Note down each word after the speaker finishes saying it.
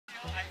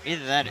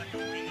Either that.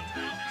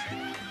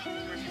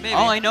 Maybe.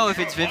 All I know, if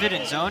it's Vivid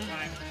and Zone,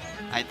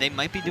 they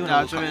might be doing No,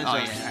 a it's Vivid and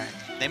Lucario. Zone. Oh, yeah.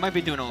 They might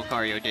be doing a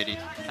Lucario Diddy.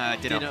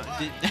 Ditto.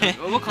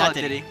 We'll call Not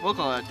it Diddy. We'll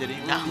call it Diddy.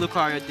 No.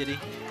 Lucario Diddy.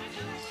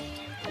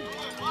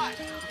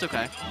 It's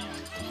okay.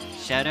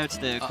 Shoutouts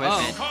to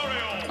equipment. It's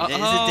a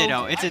Uh-oh.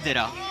 Ditto. It's a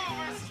Ditto.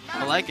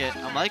 I like it.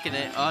 I'm liking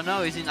it. Oh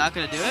no, is he not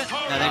gonna do it? No,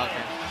 Oh,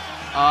 okay.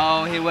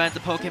 Oh, he went to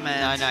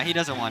Pokemon. No, he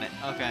doesn't want it.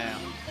 Okay.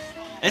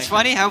 It's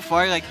funny how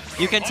far, like,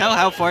 you can tell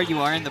how far you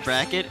are in the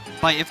bracket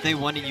by if they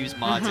want to use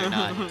mods or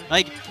not.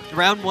 Like,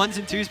 round 1s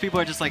and 2s, people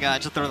are just like,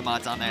 just throw the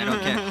mods on there, I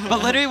don't care.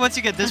 But literally, once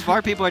you get this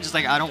far, people are just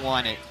like, I don't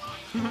want it.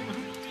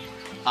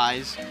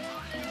 Eyes.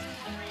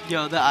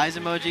 Yo, the eyes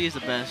emoji is the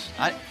best.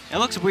 It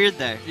looks weird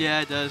there. Yeah,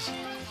 it does.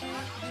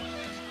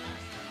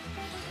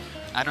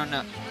 I don't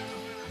know.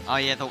 Oh,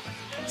 yeah.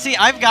 See,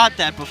 I've got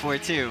that before,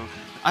 too.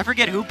 I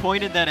forget who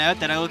pointed that out,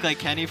 that I look like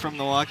Kenny from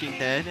The Walking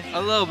Dead. A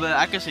little bit.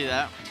 I can see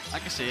that. I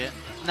can see it.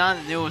 Not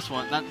in the newest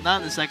one. Not in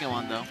the second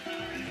one, though.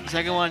 The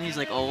second one, he's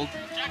like old.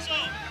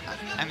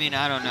 I mean,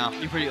 I don't know.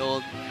 You're pretty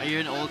old. Are you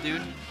an old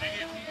dude?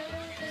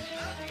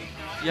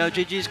 Yo,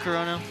 GG's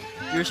Corona.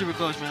 You're super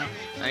close, man.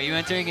 Are you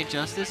entering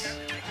Injustice?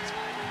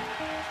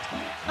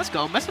 Let's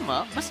go. Mess him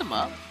up. Mess him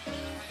up.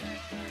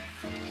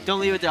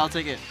 Don't leave it there. I'll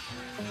take it.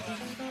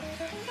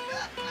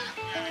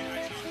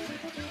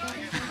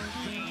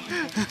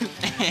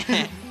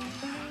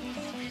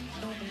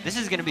 This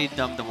is gonna be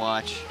dumb to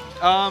watch.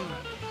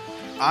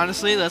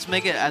 Honestly, let's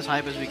make it as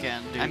hype as we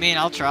can, dude. I mean,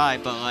 I'll try,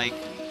 but like,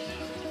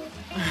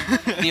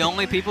 the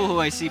only people who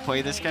I see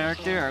play this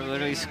character are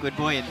literally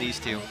Squidboy and these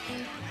two.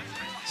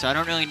 So I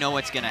don't really know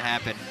what's gonna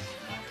happen.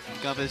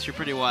 Gumpus, you're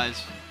pretty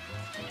wise.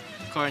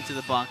 According to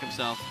the bonk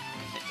himself.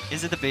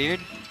 Is it the beard?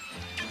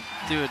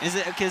 Dude, Is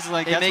it? Because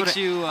like, it that's makes what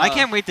you... I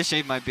can't wait to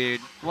shave my beard.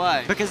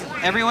 Why? Because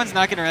everyone's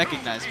not gonna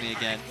recognize me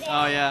again.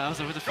 Oh, yeah. I was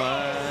like, what the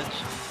fudge?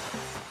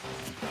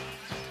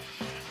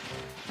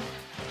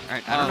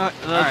 Alright, I don't know.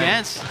 A little alright.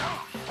 dance.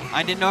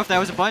 I didn't know if that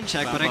was a bun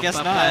check, but I guess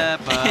not.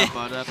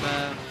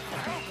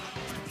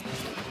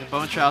 The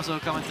bone trousel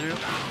coming through.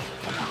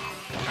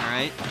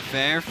 Alright,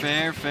 fair,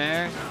 fair,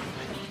 fair.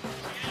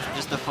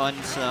 Just the fun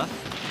stuff.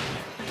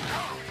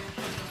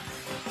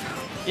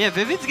 Yeah,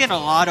 Vivid's getting a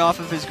lot off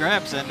of his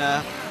grabs, and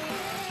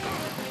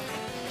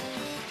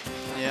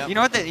Yeah. you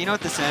know what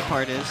the sad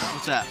part is?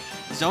 What's that?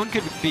 Zone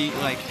could be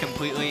like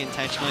completely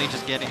intentionally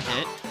just getting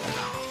hit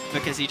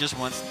because he just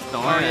wants the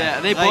Oh aura. yeah,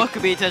 they Like- both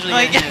could be intentionally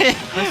Like, getting hit.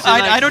 Let's do,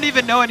 I don't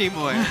even know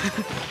anymore.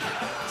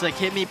 It's like,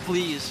 hit me,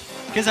 please.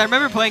 Because I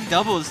remember playing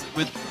doubles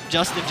with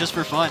Justin just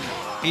for fun.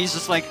 He's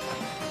just like,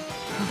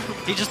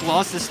 he just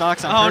lost his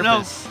stocks on Oh, no.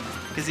 purpose.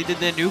 Because he did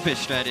the noobish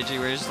strategy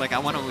where he's just like, I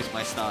want to lose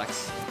my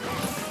stocks.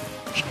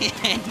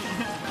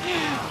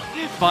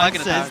 Bond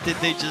gonna says, talk. did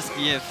they just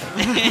gif?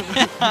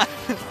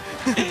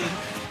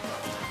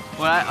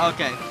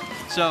 Okay,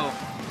 so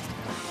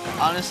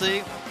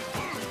honestly,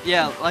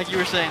 yeah, like you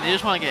were saying, they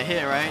just want to get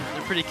hit, right?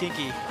 They're pretty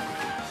kinky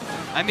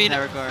I mean, in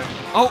that regard.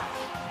 oh!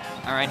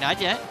 Alright,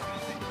 not yet.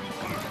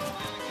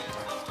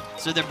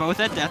 So they're both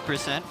at death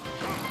percent.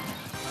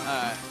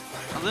 Alright.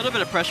 A little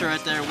bit of pressure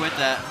right there with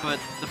that, but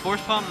the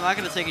force palm, I'm not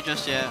going to take it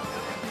just yet.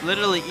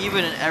 Literally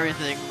even in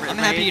everything. I'm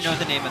happy you know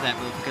the name of that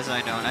move because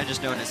I don't. I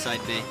just know it as side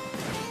B.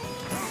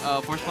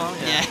 Oh, force palm?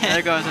 Yeah. There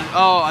it goes.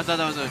 Oh, I thought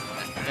that was a...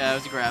 Yeah, it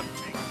was a grab.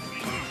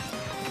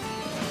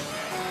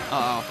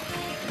 Uh-oh.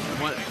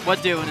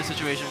 What do in this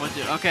situation? What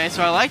do? Okay,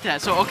 so I like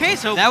that. So, okay,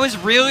 so That was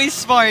really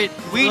smart.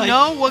 we Like,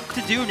 know what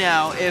to do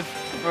now if...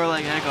 Or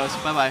like, there it goes.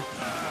 Bye-bye.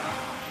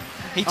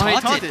 He Oh, he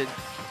taunted. taunted.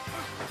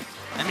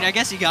 I mean, I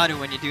guess you got to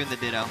when you're doing the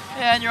ditto.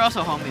 Yeah, and you're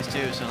also homies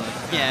too, so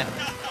like... Yeah.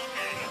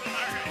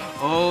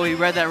 Oh, he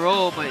read that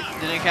roll, but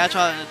didn't catch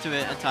on to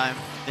it in time.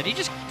 Did he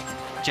just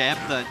jab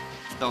the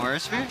aura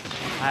sphere?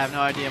 I have no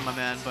idea, my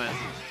man, but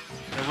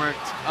it worked.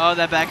 Oh,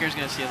 that back air's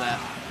gonna seal that.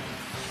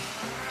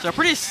 So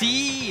pretty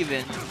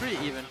even. Pretty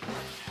even.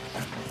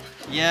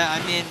 Yeah,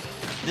 I mean,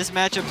 this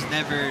matchup's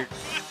never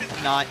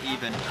not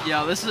even.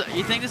 Yo, this is.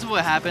 You think this is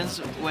what happens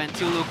when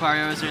two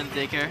Lucarios are in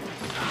daycare?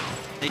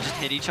 They just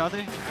hit each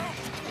other?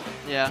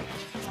 Yeah,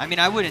 I mean,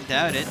 I wouldn't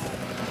doubt it.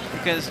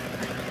 because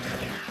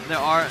there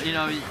are, you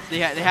know, they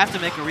have to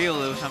make a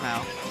Riolu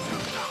somehow.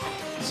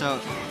 So,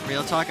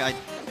 real talk, I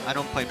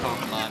don't play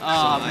Pokemon.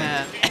 Oh so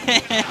man.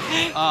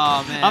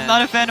 Oh man. I'm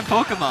not a fan of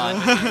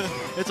Pokemon.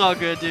 It's all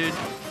good, dude.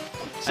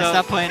 So I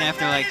stopped playing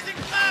after like.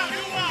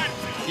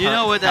 you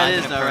know what that Diamond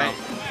is, and though, Pearl. right?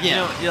 Yeah. You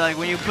know, you're like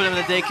when you put them in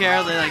the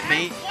daycare, they like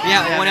mate.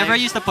 Yeah, They have whenever I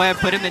mates. used to play, I'd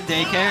put him in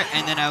daycare,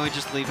 and then I would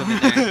just leave him in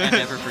there and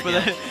never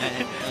forget.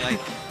 And, like,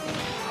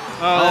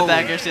 Oh, that Oh.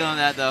 back air stealing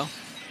that though.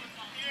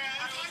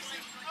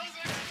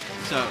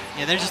 So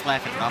yeah, they're just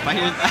laughing it off.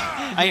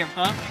 I hear,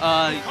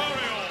 huh?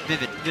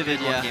 Vivid,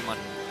 yeah. Game 1.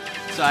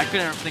 So I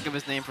couldn't think of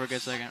his name for a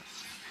good second.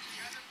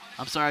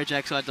 I'm sorry,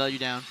 Jack, so I let you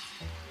down.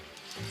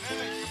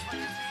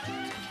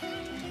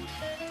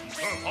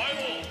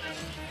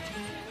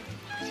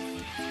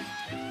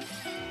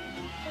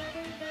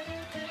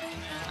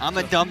 I'm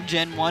a dumb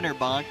Gen 1er,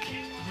 Bonk.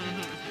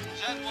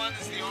 Gen 1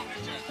 is the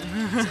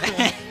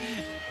only gen.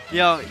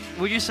 Yo,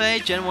 would you say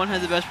Gen 1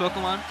 has the best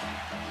Pokemon?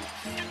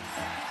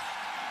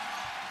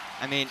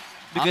 I mean,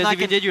 Because if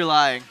you did, you're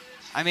lying.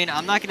 I mean,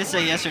 I'm not gonna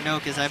say yes or no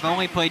because I've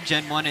only played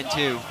Gen 1 and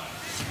 2,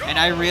 and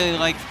I really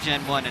liked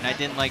Gen 1 and I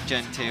didn't like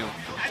Gen 2.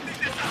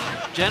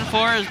 Gen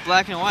 4 is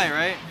black and white,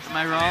 right? Am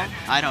I wrong?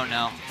 I don't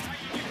know.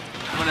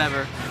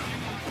 Whatever.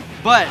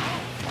 But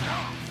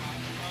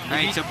All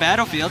right, so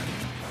Battlefield,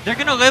 they're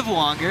gonna live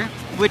longer,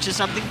 which is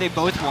something they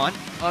both want.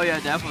 oh yeah,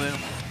 definitely.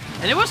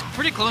 And it was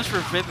pretty close for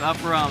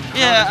Zoan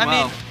Yeah, as I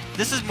well. mean,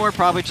 this is more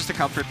probably just a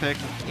comfort pick,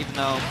 even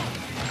though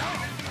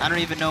I don't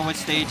even know what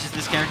stages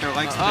this character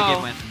likes to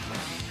begin with.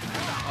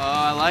 Oh,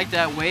 I like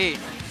that weight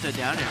to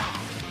down air.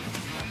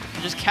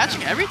 You're just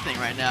catching everything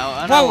right now.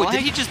 I don't know Whoa, why.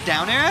 did he just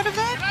down air out of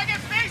that?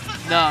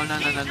 No.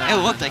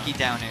 It looked like he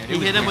down aired. He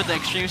hit him with the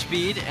extreme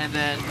speed, and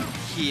then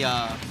he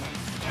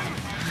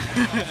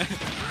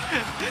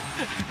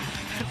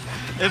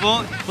it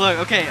won't look.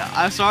 Okay,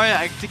 I'm sorry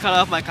to cut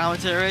off my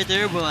commentary right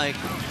there, but like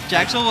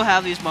Jaxel will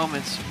have these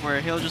moments where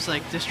he'll just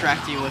like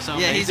distract you with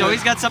something. Yeah, he's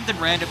always got something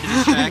random to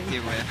distract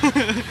you with.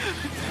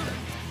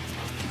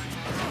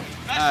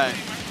 Alright.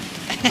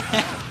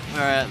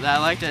 Alright, I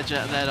like that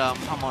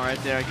pummel right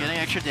there, getting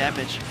extra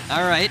damage.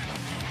 All right,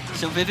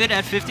 so Vivid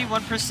at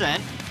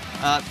 51%,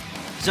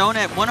 Zone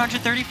at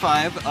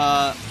 135.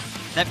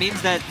 That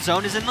means that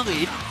Zone is in the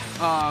lead.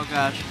 Oh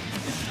gosh,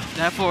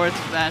 that forward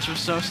smash was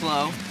so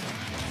slow.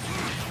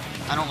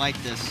 I don't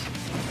like this.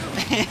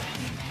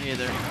 Me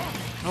either.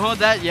 Oh,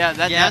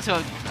 that's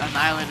how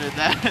annihilated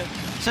that.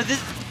 So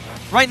this,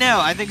 right now,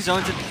 I think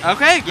Zone's in.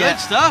 Okay, good Yeah.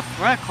 stuff.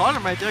 Right, caught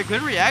him right there.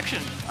 Good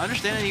reaction.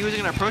 Understanding he was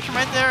gonna approach him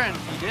right there, and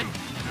he did.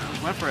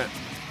 Just went for it.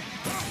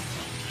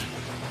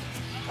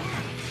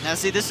 Now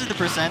see, this is the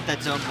percent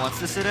that Zone wants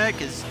to sit at,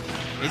 because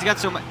he's got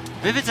so much.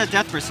 Vivid's at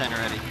death percent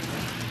already.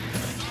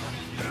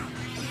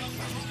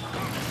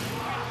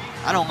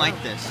 I don't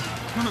like this.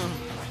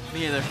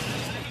 Me either.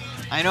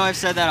 I know I've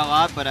said that a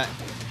lot, but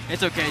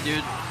It's okay,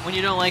 dude. When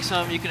you don't like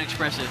something, you can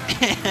express it.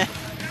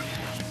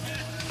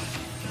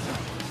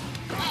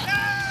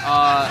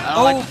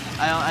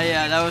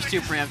 Yeah, that was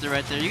too preemptive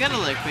right there. You gotta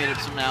like bait up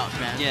some out,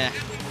 man. yeah.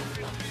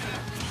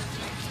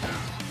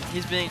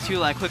 He's being too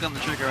like quick on the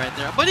trigger right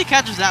there, but he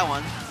catches that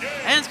one,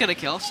 and it's gonna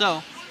kill.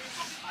 So,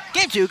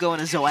 game 2 going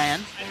to Zoan.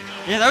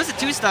 Yeah, that was a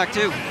 2-stock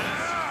too.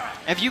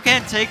 If you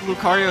can't take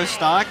Lucario's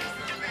stock,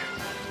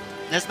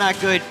 that's not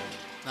good.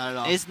 Not at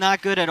all. It's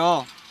not good at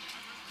all.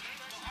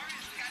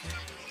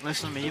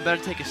 Listen to me. You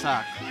better take a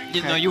stock.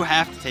 You know, you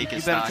have to take You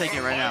his better stock. take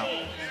it right now.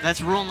 That's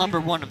rule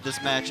number 1 of this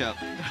matchup.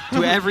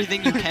 Do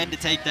everything you can to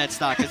take that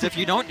stock, because if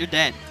you don't, you're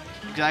dead.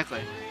 Exactly.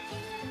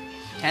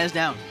 Hands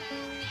down.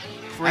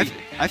 Free.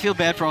 I feel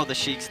bad for all the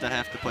Sheiks that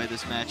have to play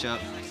this matchup.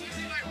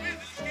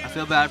 I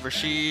feel bad for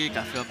Sheik.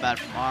 I feel bad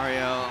for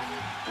Mario.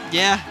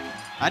 Yeah,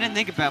 I didn't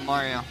think about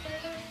Mario.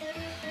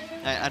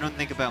 I don't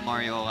think about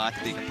Mario a lot,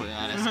 to be completely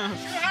honest.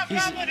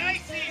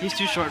 He's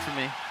too short for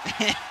me.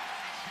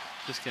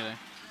 Just kidding.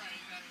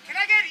 Can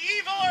I get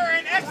Evil or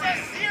an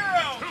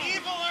SS0?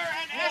 Evil or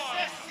an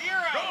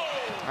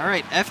SS0? All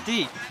right,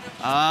 FD.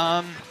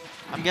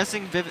 I'm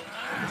guessing Vivid.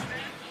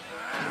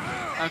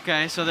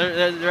 Okay, so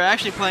they're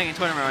actually playing a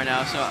tournament right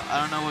now, so I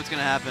don't know what's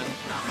gonna happen.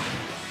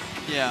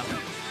 Yeah.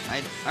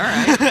 All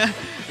right.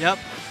 Yep.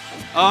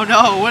 Oh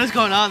no, what is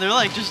going on? They're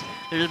just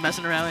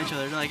messing around with each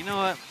other. They're like, you know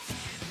what?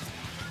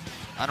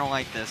 I don't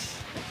like this.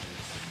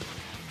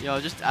 Yo,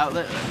 just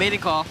outlet mating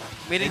call,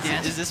 mating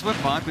dance. Is this what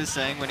Bonk was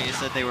saying when he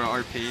said they were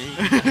RP?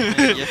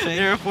 You think?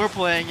 They're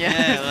 4-playing,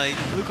 yeah. Yeah, like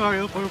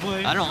Lucario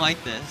 4-playing. I don't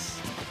like this.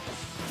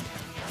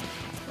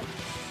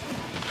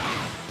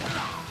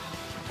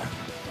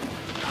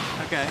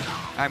 Okay.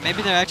 All right,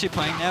 maybe they're actually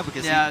playing now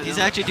because Yeah, he's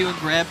actually doing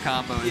grab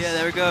combos. Yeah,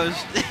 there it goes.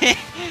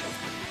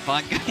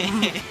 Bonk.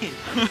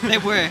 they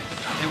were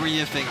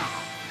yiffing.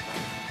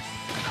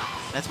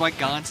 That's why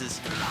Gons is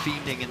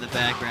fiending in the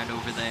background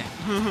over there.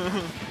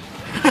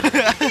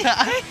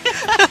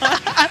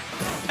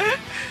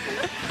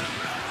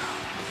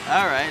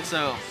 Alright,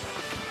 so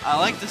I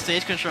like the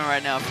stage control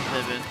right now from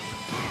Vivid.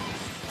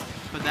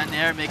 But then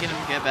they're making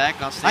him get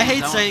back on stage. I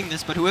hate saying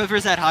this, but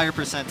whoever's at higher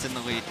percent's in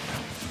the lead.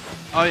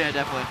 Oh yeah,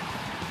 definitely.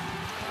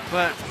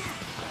 But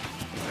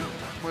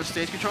where's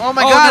stage control? Oh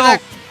my Oh, god!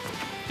 no.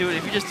 Dude,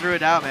 if you just threw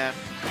it out, man.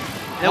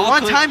 That Wall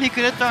one clip. time he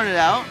could have thrown it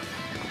out,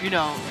 you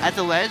know, at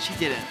the ledge, he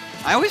didn't.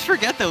 I always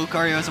forget that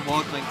Lucario has a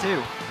wall cling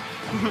too.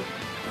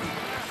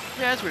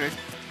 Yeah, that's weird.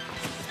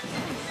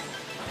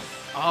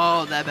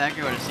 Oh, that back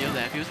air would have sealed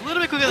that. If he was a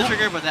little bit quicker on the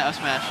trigger, but that was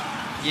smash.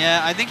 Yeah,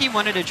 I think he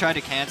wanted to try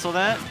to cancel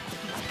that,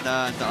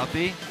 the up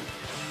B.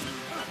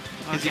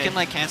 Because you can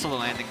like cancel the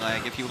landing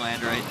lag if you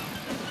land right.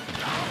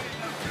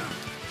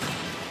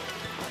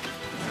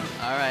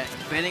 Alright,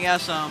 baiting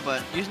out some,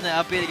 but using the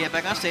up B to get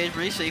back on stage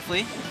pretty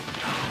safely.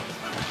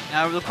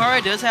 Now,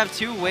 Lucario does have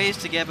 2 ways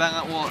to get back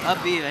on. Well,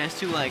 up B has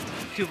two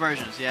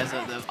versions. He has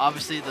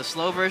obviously the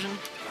slow version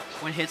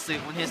when it hits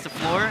the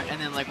floor, and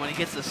then like when it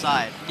hits the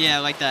side. Yeah,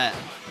 like that.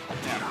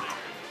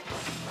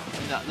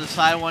 Yeah. The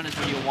side one is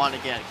what you want to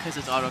get because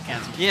it's auto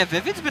cancel. Yeah,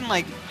 Vivid's been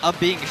like up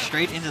being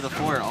straight into the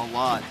floor a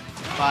lot.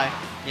 Bye.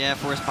 Yeah,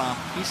 force bomb.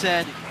 He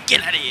said,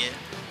 "Get out of here."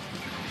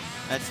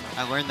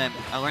 I learned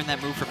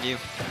that move from you.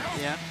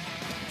 Yeah.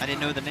 I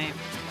didn't know the name.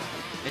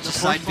 It's The just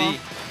force side bomb? B.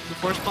 The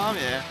force bomb,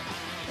 yeah.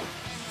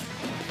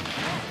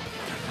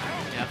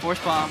 Yeah, force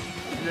bomb.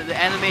 The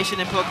animation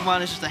in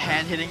Pokemon is just a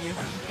hand hitting you.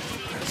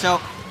 So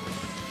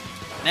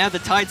now the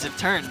tides have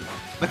turned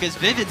because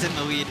Vivid's in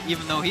the lead,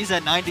 even though he's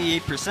at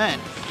 98%.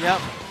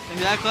 Yep,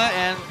 exactly,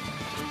 and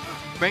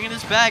bringing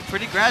this back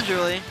pretty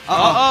gradually.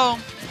 Uh-oh.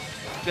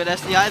 Good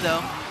SDI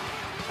though.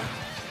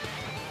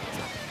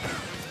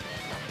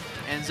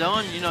 And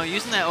Zoan, you know,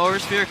 using that Aura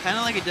Sphere kind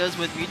of like it does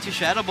with Mewtwo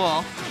Shadow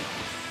Ball.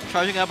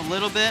 Charging up a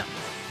little bit,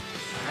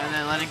 and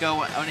then letting go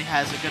when he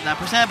has a good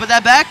 9%. But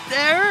that back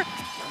there,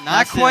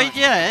 Not quite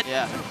yet.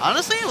 Yeah,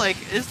 honestly, like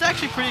it's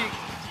actually pretty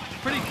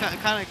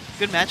kind of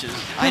good matches.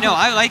 I know,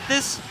 I like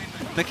this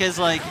because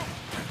like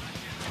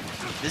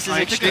this is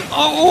Alright, extreme. check it.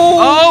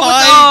 Oh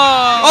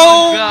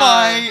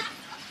my!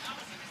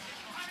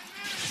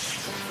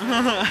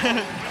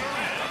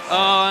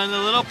 Oh, and the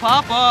little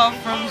pop off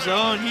from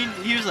Zoan.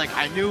 He was like,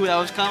 I knew that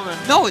was coming.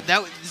 No,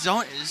 that was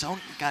Zone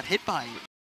got hit by